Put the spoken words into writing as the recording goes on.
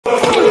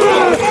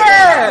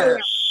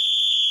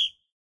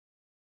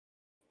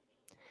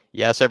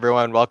Yes,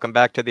 everyone, welcome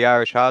back to the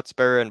Irish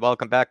Hotspur and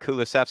welcome back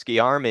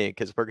Kulusevski Army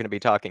because we're going to be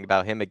talking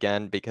about him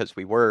again because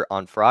we were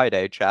on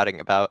Friday chatting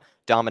about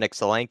Dominic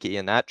Solanke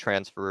and that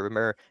transfer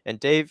rumor. And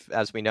Dave,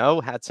 as we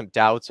know, had some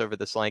doubts over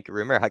the Solanke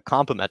rumor. I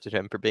complimented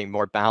him for being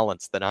more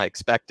balanced than I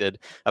expected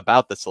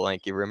about the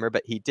Solanke rumor,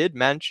 but he did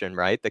mention,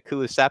 right, that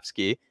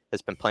Kulusevski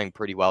has been playing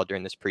pretty well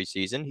during this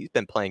preseason. He's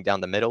been playing down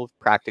the middle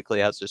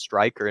practically as a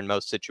striker in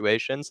most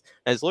situations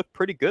and has looked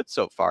pretty good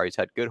so far. He's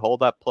had good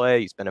hold-up play.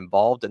 He's been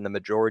involved in the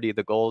majority of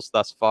the goals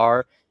thus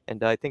far.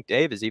 And I think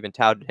Dave has even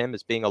touted him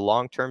as being a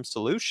long-term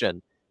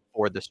solution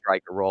for the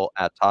striker role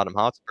at Tottenham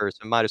Hotspur.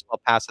 So might as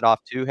well pass it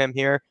off to him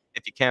here.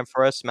 If you can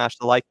for us, smash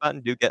the like button.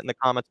 Do get in the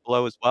comments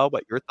below as well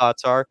what your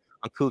thoughts are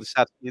on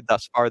Kulusevski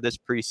thus far this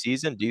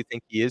preseason. Do you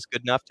think he is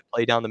good enough to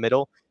play down the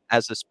middle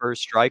as a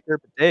Spurs striker?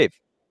 But Dave,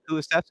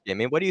 Kulusevski, I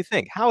mean, what do you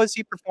think? How has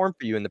he performed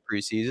for you in the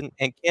preseason,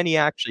 and can he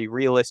actually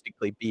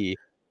realistically be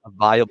a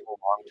viable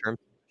long-term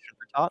solution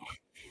for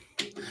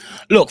Tottenham?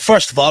 Look,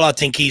 first of all, I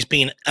think he's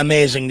been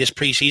amazing this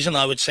preseason.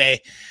 I would say,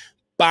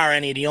 bar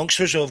any of the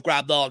youngsters who have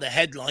grabbed all the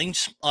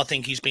headlines, I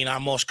think he's been our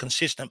most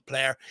consistent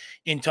player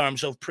in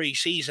terms of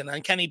preseason.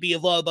 And can he be a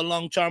viable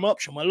long-term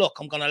option? Well, look,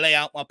 I'm going to lay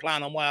out my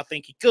plan on why I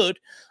think he could,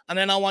 and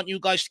then I want you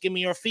guys to give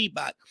me your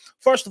feedback.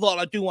 First of all,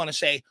 I do want to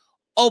say,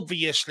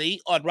 obviously,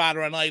 I'd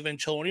rather an Ivan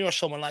Toney or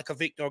someone like a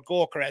Victor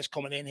Gyökeres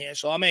coming in here.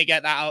 So I may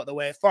get that out of the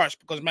way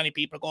first because many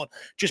people are going,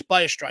 just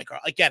buy a striker.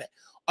 I get it.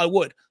 I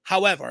would.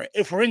 However,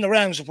 if we're in the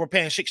rounds, if we're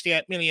paying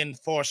 68 million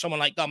for someone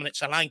like Dominic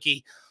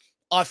Solanke,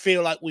 I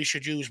feel like we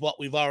should use what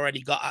we've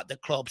already got at the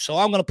club. So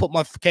I'm going to put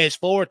my case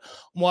forward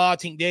on why I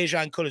think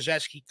Dejan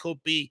Kulusevski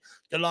could be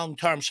the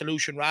long-term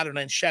solution rather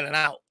than shelling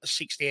out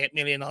 68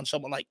 million on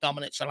someone like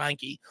Dominic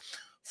Solanke.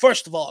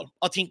 First of all,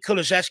 I think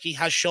Kulusevski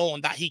has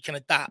shown that he can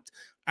adapt.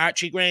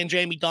 Archie Gray and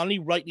Jamie Donnelly,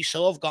 rightly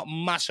so, have got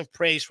massive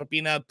praise for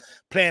being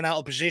playing out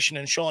of position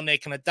and showing they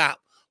can adapt.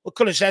 What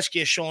Kulusevski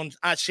has shown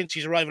since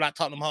his arrival at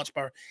Tottenham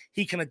Hotspur,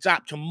 he can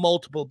adapt to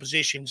multiple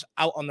positions.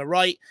 Out on the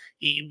right,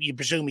 you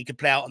presume he could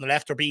play out on the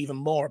left or be even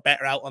more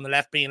better out on the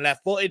left, being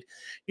left-footed.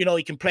 You know,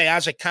 he can play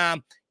as a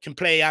cam, can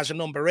play as a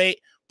number 8,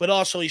 but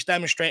also he's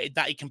demonstrated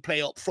that he can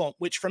play up front,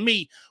 which for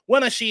me,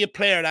 when I see a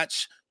player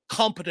that's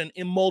competent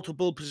in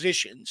multiple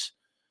positions,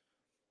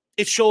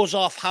 it shows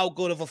off how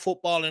good of a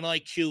footballing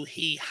IQ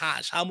he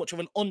has, how much of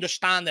an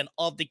understanding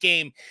of the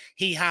game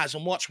he has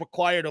and what's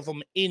required of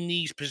him in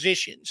these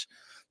positions.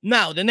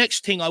 Now, the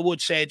next thing I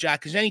would say,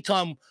 Jack, is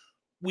anytime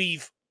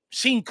we've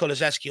seen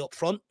Kulusevski up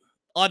front,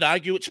 I'd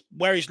argue it's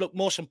where he's looked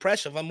most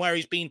impressive and where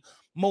he's been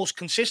most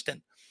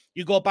consistent.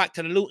 You go back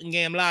to the Luton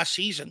game last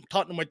season,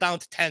 Tottenham were down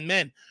to 10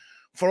 men.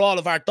 For all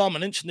of our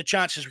dominance and the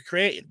chances we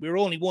created, we were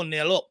only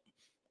 1-0 up.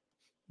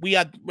 We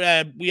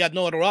had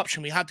no other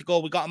option. We had to go.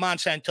 We got a man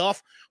sent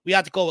off. We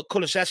had to go with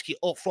Kulusevski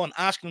up front,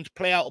 asking him to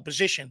play out of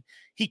position.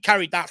 He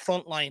carried that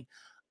front line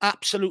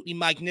absolutely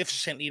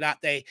magnificently that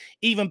day,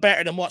 even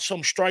better than what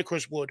some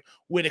strikers would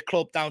with a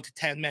club down to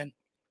 10 men.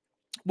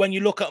 When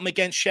you look at him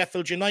against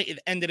Sheffield United,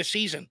 end of the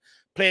season,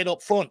 played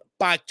up front,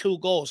 bagged 2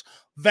 goals,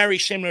 very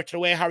similar to the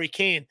way Harry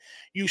Kane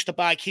used to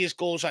bag his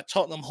goals at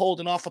Tottenham,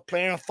 holding off a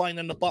player and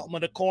finding the bottom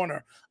of the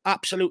corner.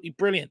 Absolutely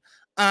brilliant.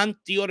 And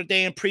the other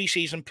day in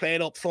pre-season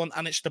played up front,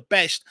 and it's the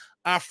best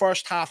our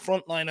first half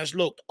front line has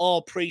looked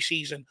all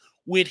pre-season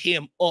with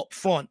him up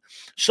front.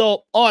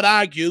 So I'd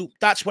argue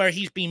that's where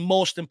he's been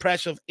most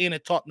impressive in a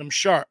Tottenham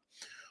shirt.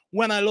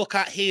 When I look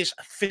at his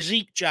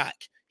physique, Jack,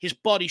 his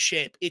body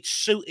shape, it's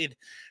suited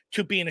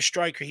to being a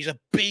striker. He's a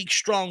big,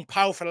 strong,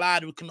 powerful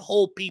lad who can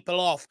hold people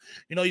off.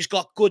 You know, he's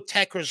got good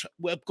techers,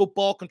 good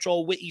ball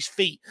control with his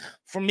feet.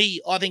 For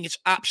me, I think it's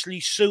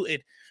absolutely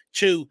suited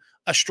to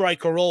a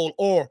striker role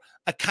or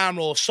a cam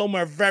role,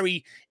 somewhere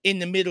very in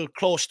the middle,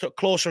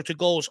 closer to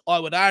goals, I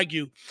would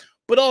argue.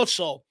 But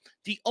also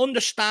the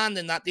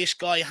understanding that this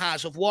guy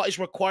has of what is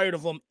required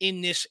of him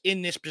in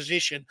this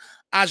position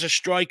as a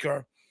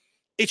striker,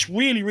 it's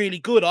really, really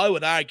good, I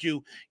would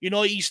argue. You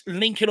know, he's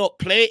linking up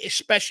play,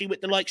 especially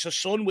with the likes of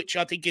Son, which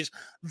I think is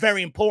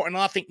very important.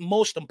 I think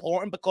most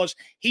important because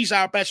he's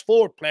our best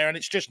forward player, and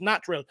it's just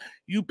natural.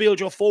 You build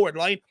your forward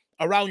line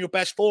around your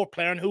best forward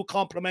player and who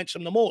complements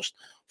him the most.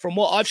 From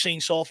what I've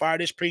seen so far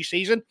this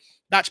preseason,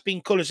 that's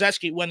been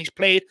Kulusevski when he's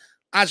played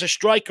as a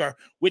striker,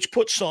 which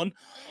puts Son,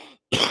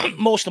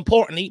 most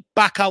importantly,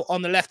 back out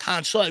on the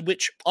left-hand side,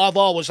 which I've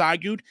always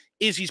argued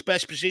is his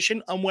best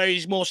position and where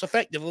he's most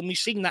effective. And we've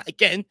seen that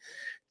again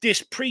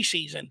this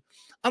preseason.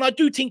 And I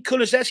do think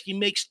Kulusevski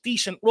makes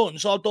decent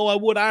runs, although I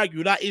would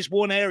argue that is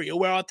one area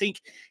where I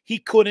think he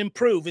could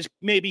improve, is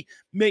maybe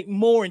make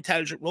more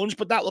intelligent runs,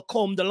 but that will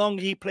come the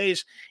longer he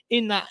plays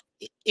in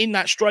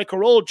that striker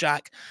role,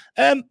 Jack.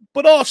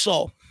 But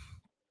also,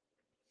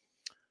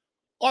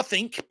 I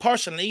think,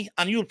 personally,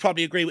 and you'll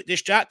probably agree with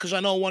this, Jack, because I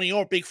know one of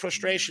your big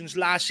frustrations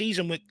last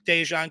season with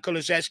Dejan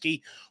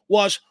Kulusevski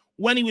was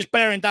when he was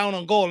bearing down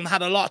on goal and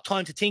had a lot of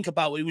time to think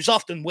about it, he was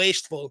often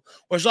wasteful.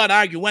 Whereas I'd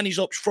argue when he's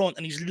up front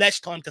and he's less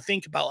time to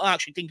think about, I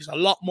actually think he's a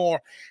lot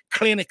more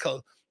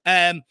clinical.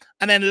 And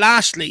then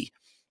lastly,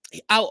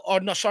 out, or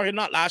no, sorry,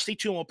 not lastly,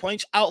 2 more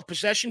points. Out of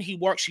possession, he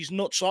works his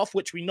nuts off,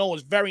 which we know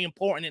is very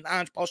important in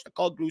Ange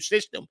Postecoglou's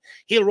system.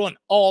 He'll run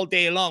all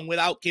day long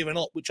without giving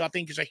up, which I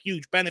think is a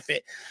huge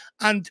benefit.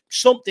 And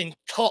something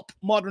top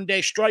modern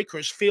day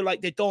strikers feel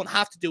like they don't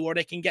have to do, or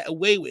they can get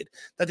away with,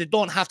 that they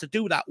don't have to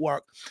do that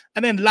work.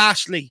 And then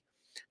lastly,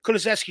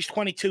 Kulusevski's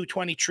 22,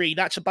 23.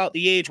 That's about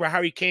the age where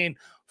Harry Kane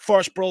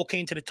first broke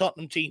into the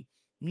Tottenham team.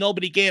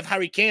 Nobody gave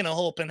Harry Kane a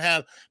hope in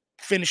hell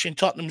finishing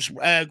Tottenham's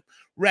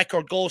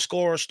record goal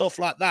scorer, stuff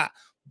like that.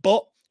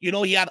 But, you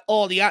know, he had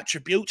all the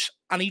attributes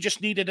and he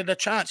just needed a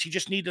chance. He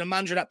just needed a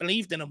manager that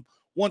believed in him.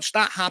 Once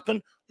that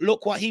happened,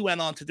 look what he went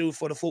on to do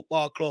for the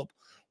football club.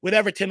 With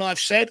everything I've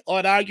said,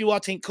 I'd argue I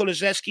think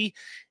Kulusevski,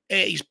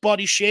 his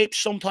body shape,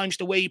 sometimes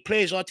the way he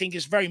plays, I think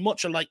is very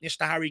much a likeness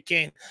to Harry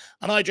Kane.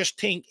 And I just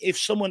think if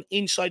someone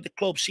inside the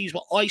club sees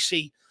what I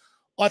see,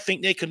 I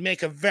think they could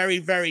make a very,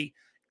 very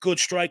good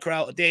striker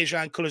out of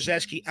Dejan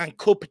Kulusevski and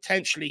could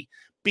potentially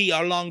be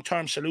our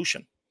long-term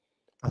solution.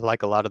 I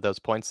like a lot of those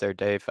points there,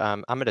 Dave.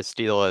 I'm going to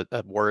steal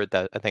a word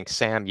that I think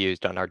Sam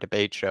used on our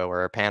debate show or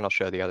our panel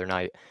show the other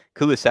night.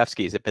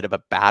 Kulusevski is a bit of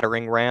a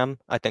battering ram,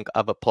 I think,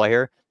 of a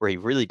player where he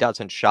really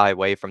doesn't shy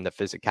away from the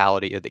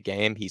physicality of the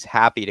game. He's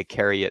happy to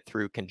carry it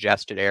through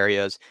congested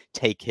areas,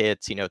 take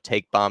hits,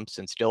 take bumps,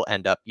 and still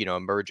end up,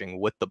 emerging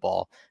with the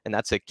ball. And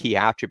that's a key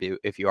attribute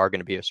if you are going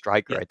to be a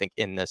striker, I think,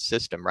 in this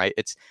system, right?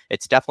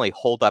 It's definitely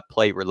hold up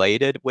play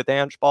related with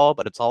Ange Ball,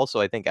 but it's also,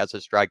 I think, as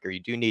a striker,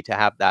 you do need to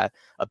have that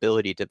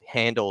ability to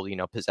handle,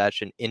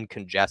 possession in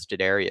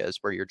congested areas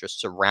where you're just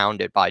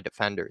surrounded by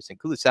defenders. And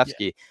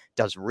Kulusevski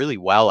does really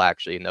well,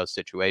 actually, in those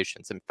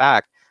situations. In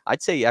fact,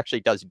 I'd say he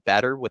actually does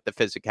better with the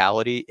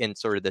physicality in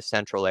sort of the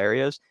central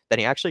areas than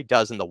he actually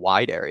does in the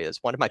wide areas.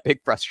 One of my big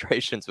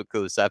frustrations with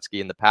Kulusevski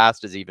in the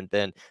past has even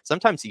been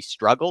sometimes he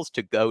struggles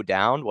to go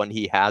down when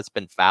he has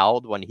been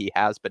fouled, when he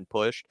has been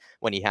pushed,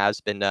 when he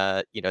has been,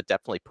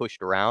 definitely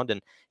pushed around.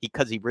 And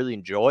because he really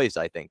enjoys,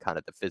 I think, kind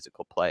of the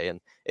physical play. And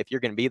if you're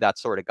going to be that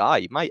sort of guy,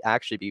 you might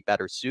actually be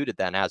better suited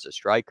then as a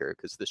striker,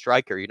 because the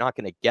striker, you're not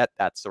going to get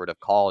that sort of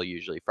call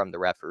usually from the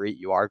referee.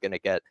 You are going to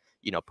get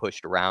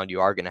pushed around. You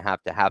are going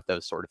to have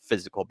those sort of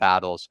physical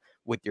battles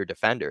with your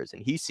defenders.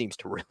 And he seems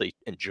to really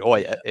enjoy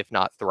it, if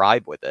not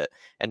thrive with it.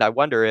 And I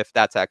wonder if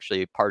that's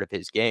actually part of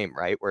his game,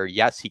 right? Where,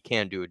 yes, he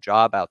can do a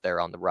job out there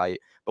on the right,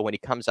 but when he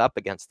comes up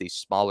against these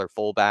smaller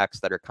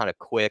fullbacks that are kind of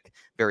quick,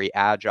 very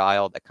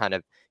agile, that kind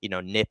of,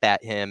 nip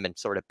at him and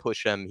sort of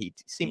push him, he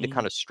seemed to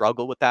kind of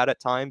struggle with that at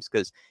times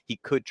because he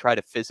could try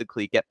to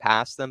physically get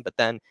past them. But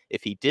then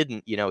if he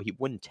didn't, he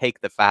wouldn't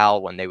take the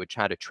foul when they would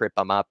try to trip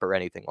him up or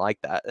anything like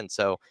that. And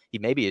so he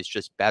maybe is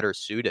just better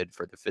suited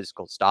for the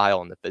physical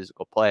style and the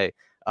physical play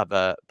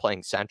of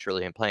playing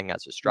centrally and playing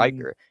as a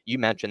striker. You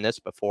mentioned this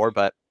before,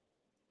 but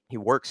he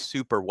works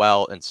super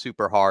well and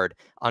super hard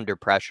under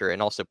pressure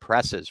and also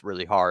presses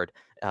really hard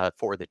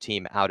for the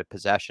team out of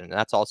possession. And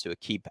that's also a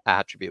key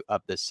attribute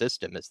of this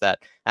system, is that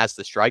as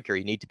the striker,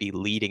 you need to be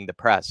leading the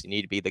press. You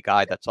need to be the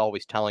guy that's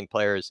always telling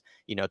players,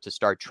 to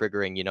start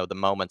triggering, the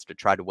moments to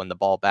try to win the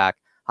ball back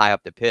high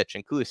up the pitch.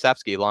 And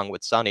Kulusevski, along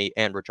with Sonny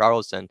and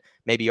Richarlison,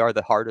 maybe are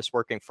the hardest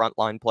working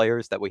frontline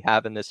players that we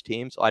have in this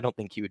team. So I don't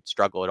think he would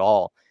struggle at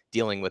all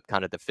dealing with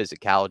kind of the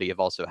physicality of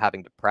also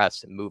having to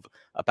press and move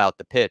about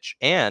the pitch.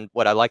 And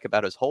what I like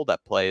about his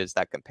hold-up play is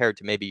that compared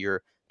to maybe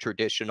your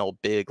traditional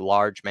big,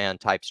 large man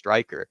type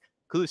striker,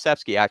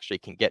 Kulusevski actually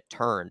can get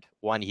turned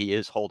when he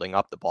is holding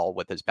up the ball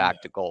with his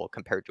back to goal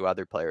compared to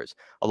other players.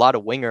 A lot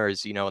of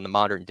wingers, in the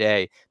modern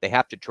day, they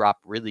have to drop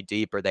really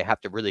deep or they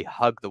have to really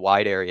hug the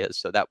wide areas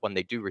so that when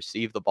they do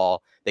receive the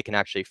ball, they can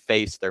actually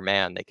face their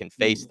man, they can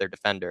face their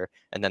defender,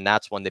 and then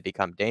that's when they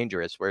become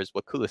dangerous. Whereas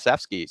with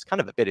Kulusevski, it's kind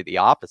of a bit of the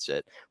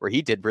opposite, where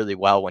he did really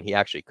well when he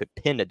actually could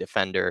pin a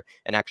defender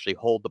and actually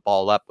hold the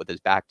ball up with his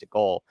back to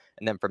goal.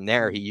 And then from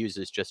there, he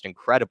uses just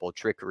incredible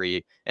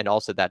trickery and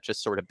also that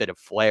just sort of bit of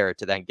flair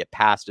to then get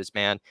past his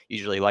man.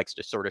 Usually likes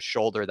to sort of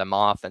shoulder them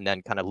off and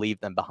then kind of leave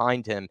them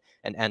behind him,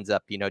 and ends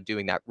up,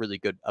 doing that really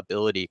good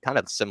ability, kind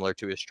of similar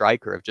to a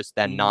striker, of just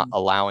then not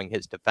allowing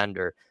his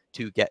defender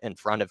to get in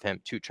front of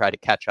him to try to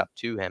catch up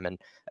to him. And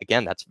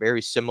again, that's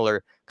very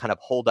similar kind of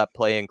hold up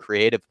play and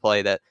creative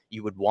play that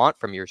you would want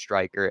from your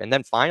striker. And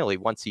then finally,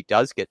 once he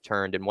does get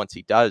turned and once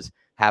he does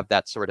have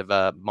that sort of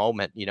a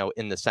moment,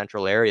 in the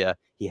central area,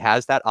 he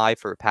has that eye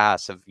for a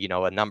pass of,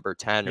 a number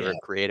 10 or a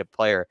creative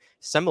player,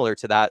 similar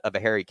to that of a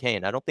Harry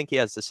Kane. I don't think he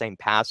has the same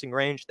passing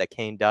range that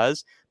Kane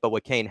does, but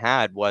what Kane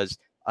had was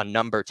a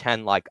number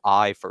 10 like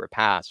eye for a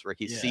pass where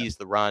he sees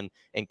the run.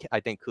 And I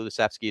think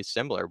Kulusevski is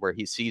similar, where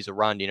he sees a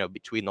run,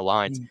 between the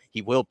lines.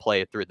 He will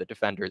play it through the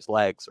defender's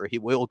legs, or he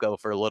will go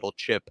for a little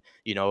chip,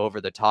 over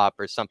the top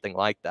or something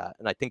like that.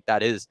 And I think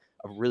that is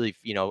a really,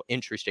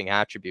 interesting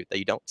attribute that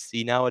you don't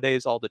see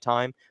nowadays all the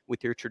time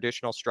with your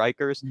traditional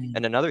strikers.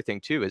 And another thing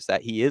too is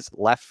that he is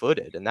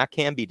left-footed, and that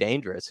can be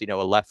dangerous, a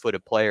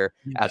left-footed player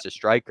as a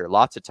striker.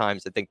 Lots of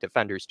times I think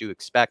defenders do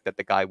expect that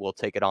the guy will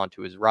take it on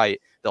to his right.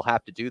 They'll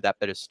have to do that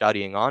bit of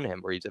studying on him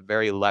where he's a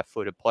very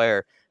left-footed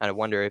player. And I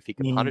wonder if he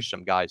can punish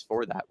some guys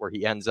for that, where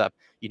he ends up,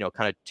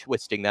 kind of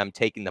twisting them,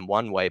 taking them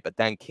one way, but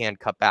then can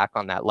cut back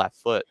on that left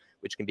foot,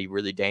 which can be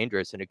really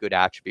dangerous and a good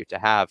attribute to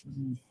have.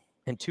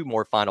 And two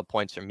more final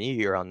points from me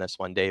here on this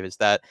one, Dave, is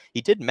that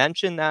he did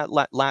mention that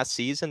last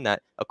season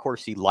that, of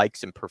course, he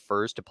likes and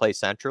prefers to play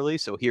centrally.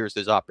 So here's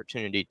his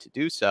opportunity to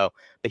do so.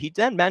 But he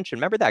did mention,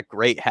 remember that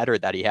great header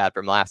that he had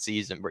from last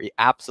season where he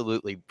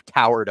absolutely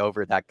towered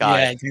over that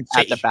guy at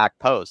the back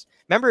post?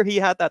 Remember, he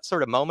had that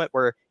sort of moment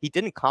where he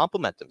didn't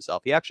compliment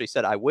himself. He actually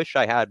said, I wish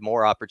I had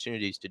more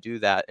opportunities to do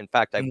that. In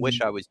fact, I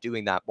wish I was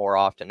doing that more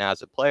often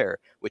as a player,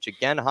 which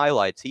again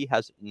highlights he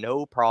has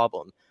no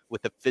problem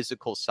with the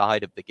physical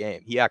side of the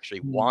game. He actually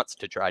wants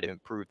to try to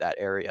improve that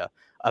area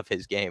of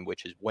his game,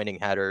 which is winning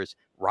headers,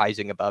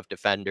 rising above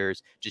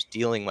defenders, just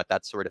dealing with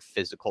that sort of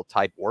physical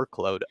type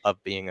workload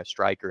of being a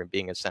striker and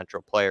being a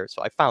central player.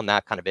 So I found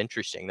that kind of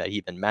interesting that he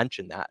even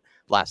mentioned that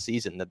last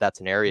season, that that's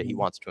an area he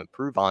wants to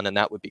improve on. And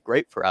that would be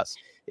great for us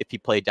if he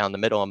played down the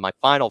middle. And my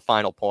final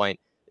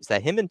point is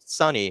that him and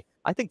Sonny,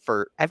 I think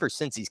ever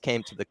since he's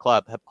came to the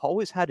club, have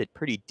always had a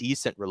pretty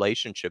decent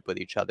relationship with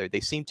each other. They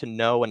seem to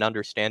know and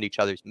understand each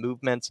other's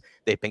movements.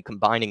 They've been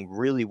combining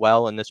really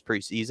well in this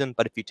preseason.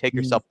 But if you take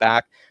yourself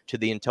back to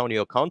the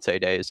Antonio Conte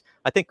days,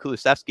 I think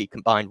Kulusevski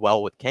combined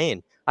well with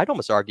Kane. I'd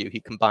almost argue he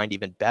combined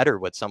even better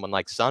with someone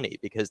like Sonny,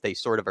 because they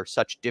sort of are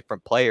such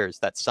different players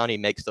that Sonny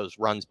makes those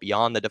runs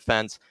beyond the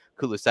defense.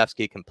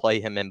 Kulusevski can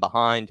play him in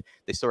behind.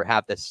 They sort of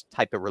have this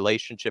type of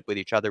relationship with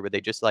each other where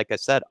they just, like I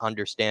said,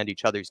 understand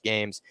each other's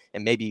games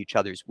and maybe each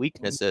other's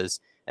weaknesses.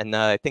 And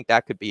I think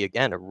that could be,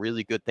 again, a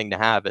really good thing to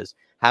have, is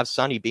have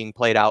Sonny being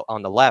played out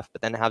on the left,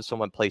 but then have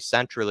someone play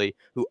centrally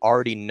who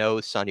already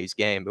knows Sonny's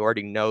game, who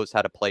already knows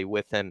how to play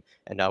with him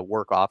and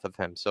work off of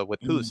him. So with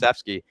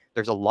Kulusevski,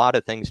 there's a lot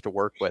of things to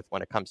work with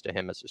when it comes to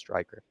him as a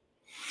striker.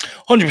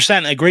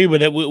 100% agree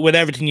with it, with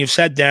everything you've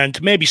said there. And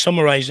to maybe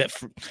summarize it,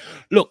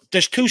 look,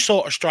 there's two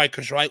sort of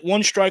strikers, right?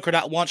 One striker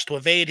that wants to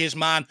evade his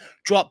man,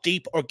 drop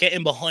deep, or get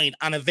in behind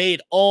and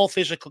evade all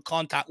physical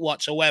contact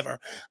whatsoever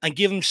and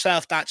give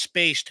himself that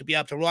space to be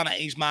able to run at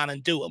his man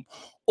and do him.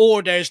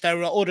 Or there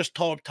are other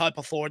type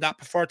of forward that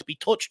prefer to be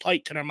touch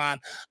tight to their man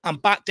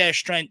and back their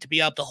strength to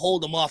be able to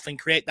hold them off and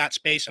create that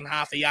space in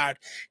half a yard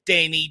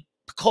they need,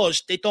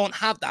 because they don't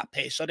have that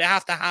pace. So they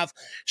have to have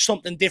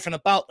something different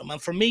about them.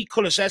 And for me,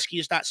 Kulusevski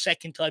is that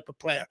second type of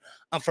player.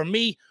 And for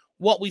me,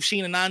 what we've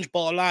seen in Ange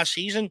Ball last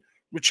season,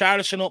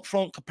 Richarlison up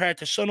front compared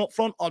to Son up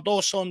front,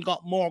 although Son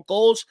got more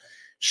goals,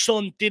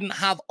 Son didn't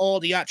have all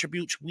the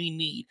attributes we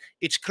need.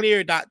 It's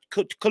clear that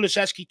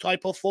Kulusevski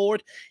type of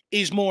forward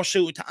is more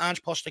suited to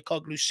Ange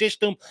Postecoglou's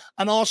system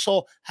and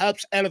also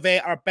helps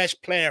elevate our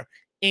best player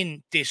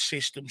in this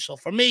system. So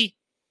for me,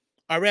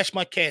 I rest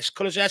my case.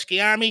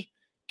 Kulusevski Army,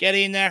 get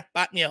in there,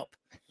 back me up.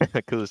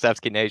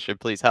 Kulusevski Nation,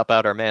 please help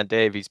out our man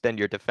Dave. He's been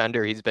your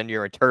defender. He's been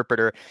your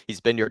interpreter.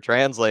 He's been your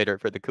translator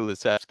for the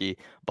Kulusevski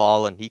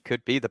ball, and he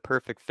could be the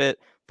perfect fit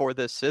for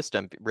this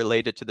system.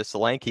 Related to the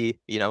Solanke,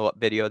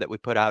 video that we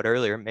put out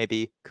earlier,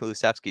 maybe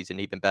Kulusevski's an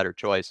even better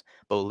choice.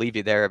 But we'll leave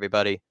you there,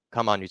 everybody.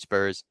 Come on, you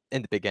Spurs.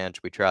 In the big Ange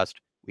we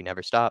trust. We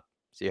never stop.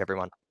 See you,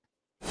 everyone.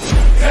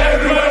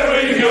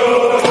 Everywhere we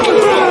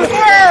go.